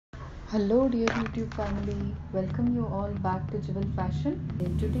Hello dear YouTube family, welcome you all back to Jewel Fashion.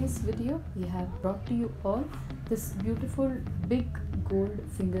 In today's video, we have brought to you all this beautiful big gold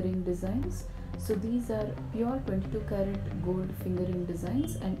fingering designs. So these are pure 22 karat gold fingering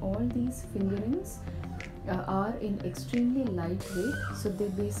designs, and all these fingerings are in extremely lightweight. So they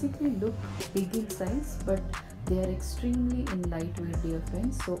basically look big in size, but they are extremely in lightweight, dear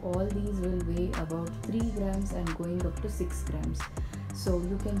friends. So all these will weigh about 3 grams and going up to 6 grams. So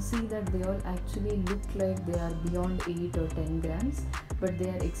you can see that they all actually look like they are beyond 8 or 10 grams, but they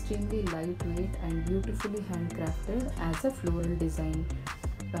are extremely lightweight and beautifully handcrafted as a floral design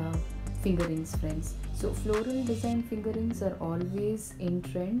fingerings, friends. So floral design fingerings are always in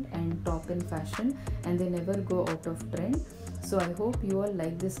trend and top in fashion, and they never go out of trend. So I hope you all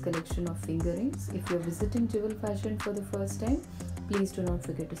like this collection of fingerings. If you're visiting Jewel Fashion for the first time, please do not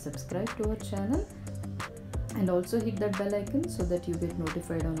forget to subscribe to our channel and also hit that bell icon so that you get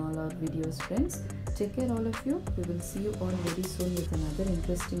notified on all our videos, friends. Take care all of you. We will see you all very soon with another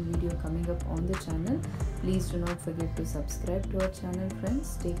interesting video coming up on the channel. Please do not forget to subscribe to our channel,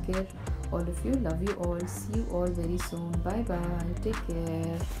 friends. Take care all of you. Love you all. See you all very soon. Bye bye. Take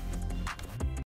care.